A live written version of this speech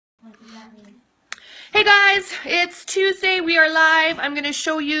Hey guys, it's Tuesday. We are live. I'm going to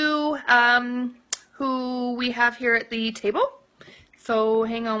show you who we have here at the table. So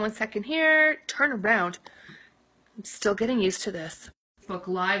hang on one second here. Turn around. I'm still getting used to this. Facebook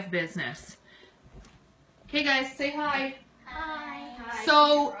Live business. Okay guys, say hi. Hi.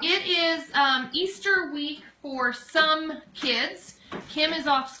 So it is Easter week for some kids. Kim is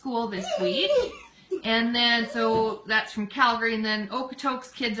off school this week. And then, so that's from Calgary. And then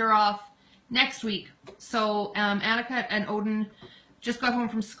Okotoks kids are off next week. So Annika and Odin just got home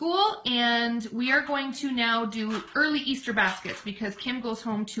from school, and we are going to now do early Easter baskets because Kim goes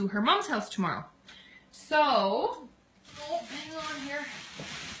home to her mom's house tomorrow. So, hang on here.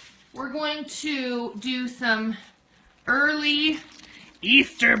 We're going to do some early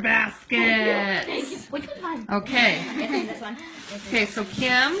Easter baskets. Which one's mine? Okay. This one. Okay, so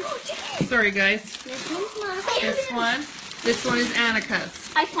Kim, sorry guys, This one's mine. this one is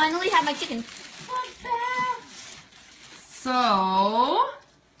Annika's. I finally have my chicken. So, oh,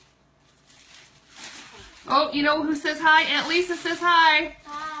 you know who says hi? Aunt Lisa says hi.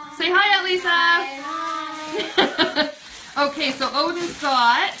 Hi. Say hi, Aunt Lisa. Hi. Okay, so Odin's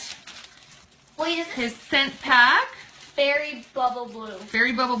got his scent pack. Berry Bubble Blue.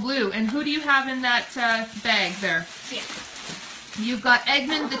 Berry Bubble Blue. And who do you have in that bag there? Chick. You've got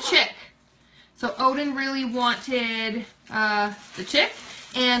Eggmund the Chick. So Odin really wanted the chick.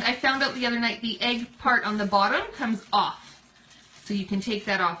 And I found out the other night the egg part on the bottom comes off. So you can take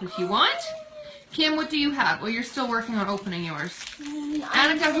that off if you want. Kim, what do you have? Well, you're still working on opening yours.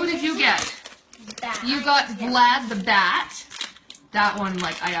 Annika, who did you get? You got Vlad the Bat. That one,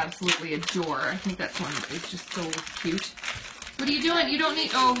 like, I absolutely adore. I think that's one that is just so cute. What are you doing? You don't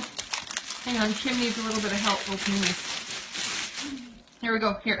need... Oh, hang on. Kim needs a little bit of help opening this. Here we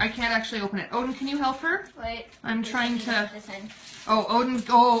go. Here, I can't actually open it. Odin, can you help her? Wait. I'm trying to... Oh,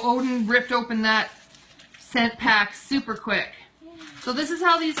 Odin ripped open that scent pack super quick. So this is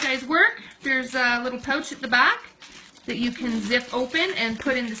how these guys work. There's a little pouch at the back that you can zip open and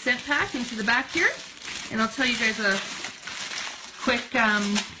put in the scent pack into the back here. And I'll tell you guys a quick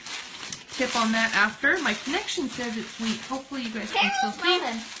tip on that after. My connection says it's weak. Hopefully you guys can still see.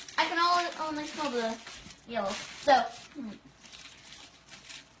 I can only smell the yellow. So.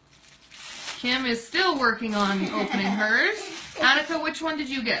 Kim is still working on opening hers. Annika, which one did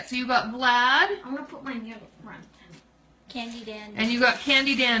you get? So you got Vlad. I'm gonna put mine here at the front. Candy Dandy. And you got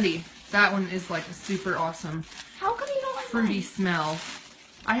Candy Dandy. That one is like a super awesome How come you don't like fruity mine? smell.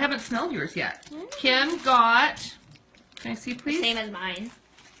 I haven't smelled yours yet. Kim got, can I see please? Same as mine.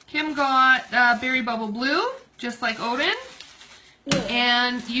 Kim got Berry Bubble Blue, just like Odin. Yeah.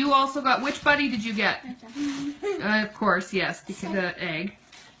 And you also got, which buddy did you get? Of course, yes, the egg.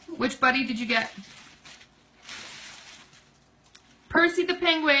 Which buddy did you get? Percy the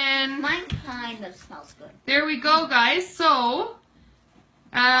Penguin. Mine kind of smells good. There we go, guys. So,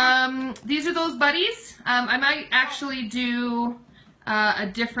 these are those buddies. I might actually do a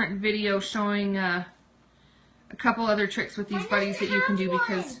different video showing a couple other tricks with these buddies that you can do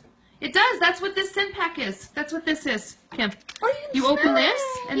because it does. That's what this scent pack is. That's what this is, Kim. You open this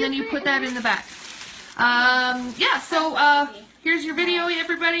and then you put that in the back. Yeah, so here's your video,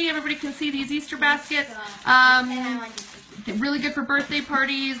 everybody. Everybody can see these Easter baskets. Really good for birthday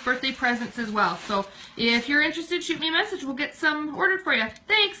parties, birthday presents as well. So if you're interested, shoot me a message. We'll get some ordered for you.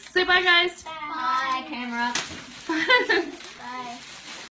 Thanks. Say bye, guys. Bye, camera. Bye.